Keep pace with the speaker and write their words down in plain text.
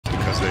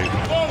they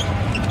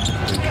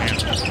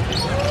can't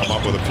come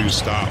up with a few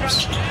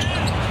stops.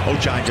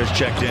 Ochai just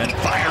checked in,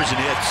 fires and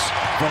hits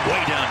from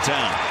way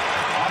downtown.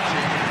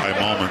 By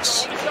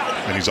moments,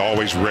 and he's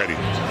always ready.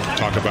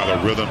 Talk about a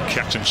rhythm,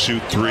 catch and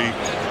shoot three,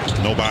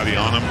 nobody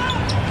on him.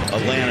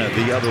 Atlanta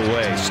the other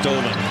way,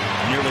 stolen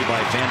nearly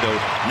by Vando,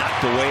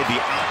 knocked away the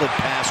outlet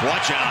pass.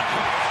 Watch out!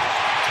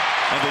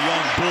 And the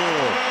young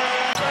bull.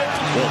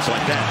 Well, it's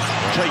like that.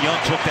 Trae Young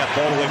took that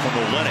ball away from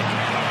Olynyk,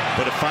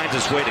 but it finds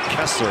its way to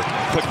Kessler.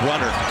 Quick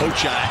runner,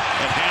 Ochai,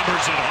 and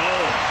hammers it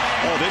home.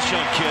 Oh, this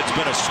young kid's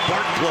been a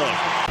spark plug.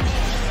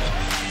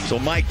 So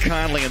Mike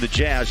Conley and the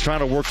Jazz trying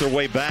to work their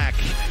way back.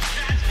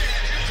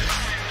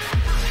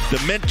 The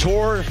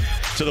mentor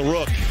to the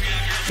rook.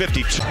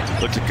 52.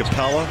 Looked at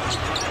Capella.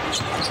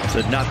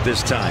 Said not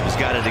this time. He's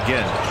got it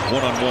again.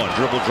 One-on-one.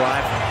 Dribble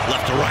drive.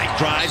 Left to right.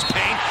 Drives.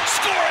 Paint.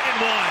 Score it in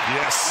one.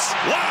 Yes.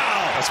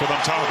 Wow. That's what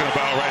I'm talking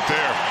about right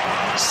there.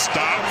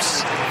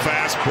 Stops.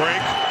 Fast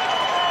break.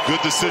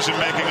 Good decision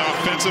making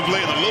offensively.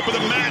 And a little bit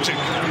of magic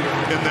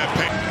in that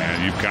paint.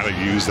 And you've got to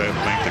use that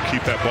length to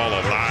keep that ball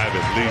alive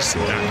at least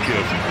and not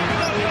give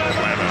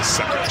Atlanta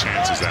second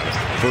chances at it.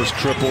 First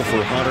triple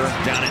for Hunter.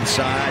 Down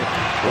inside.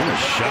 What a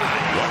shot.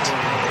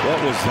 What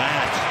was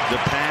that? The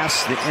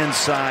pass, the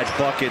inside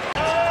bucket.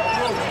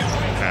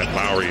 Had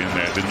Lauri in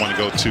there. Didn't want to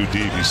go too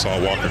deep. He saw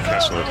Walker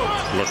Kessler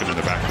lurking in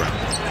the background.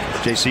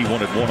 JC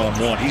wanted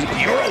one-on-one. He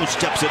Euro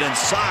steps it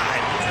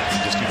inside.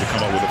 Just need to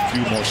come up with a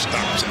few more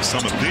stops in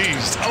some of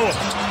these. Oh!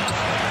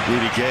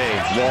 Rudy Gay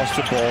lost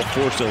the ball,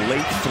 forced a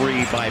late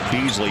three by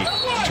Beasley.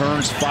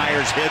 Turns,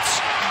 fires, hits,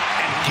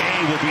 and Gay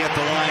will be at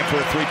the line for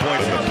a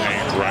three-point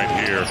paint right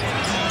here.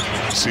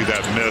 See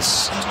that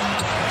miss.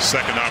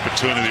 Second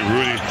opportunity.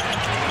 Rudy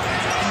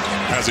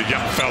has a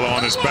young fellow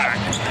on his back.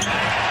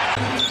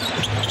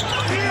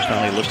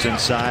 Conley looks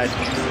inside,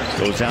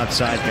 goes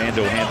outside.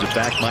 Vando hands it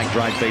back. Mike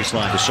drives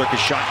baseline. The circus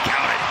shot,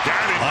 count it.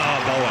 Got it. Oh,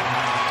 boy.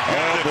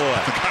 Oh, boy.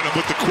 Got him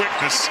with the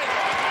quickness.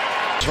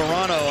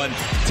 Toronto, and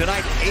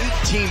tonight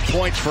 18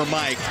 points for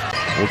Mike.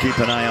 We'll keep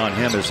an eye on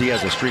him as he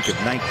has a streak of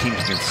 19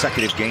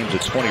 consecutive games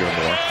of 20 or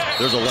more.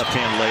 There's a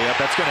left-hand layup.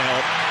 That's going to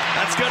help.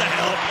 That's going to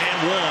help. And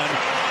one.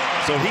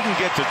 So he can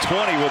get to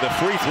 20 with a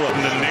free throw.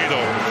 In the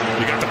needle.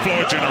 You got the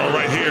floor general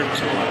right here.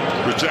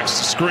 Rejects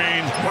the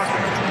screen.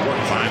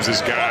 Finds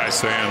his guy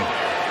saying,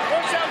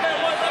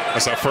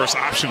 that's our first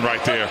option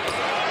right there.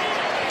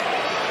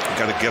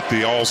 Got to get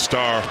the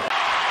All-Star.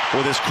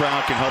 Well, this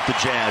crowd can help the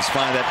Jazz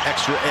find that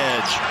extra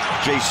edge.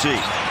 JC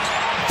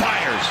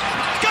fires.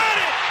 Got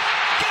it!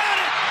 Got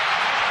it!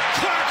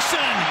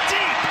 Clarkson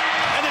deep!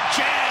 And the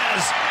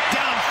Jazz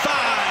down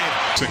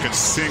 5. Can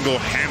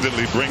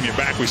single-handedly bring you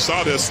back. We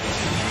saw this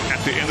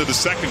at the end of the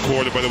second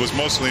quarter, but it was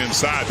mostly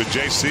inside. But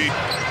JC.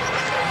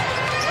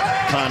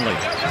 Conley.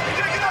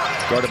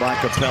 Guarded by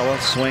Capella.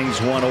 Swings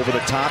one over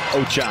the top.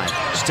 Ochai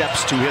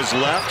steps to his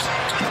left.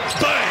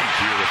 Bang!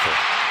 Beautiful.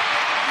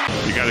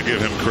 You got to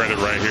give him credit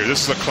right here.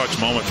 This is a clutch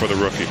moment for the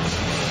rookie.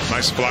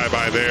 Nice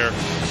flyby there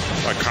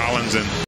by Collins and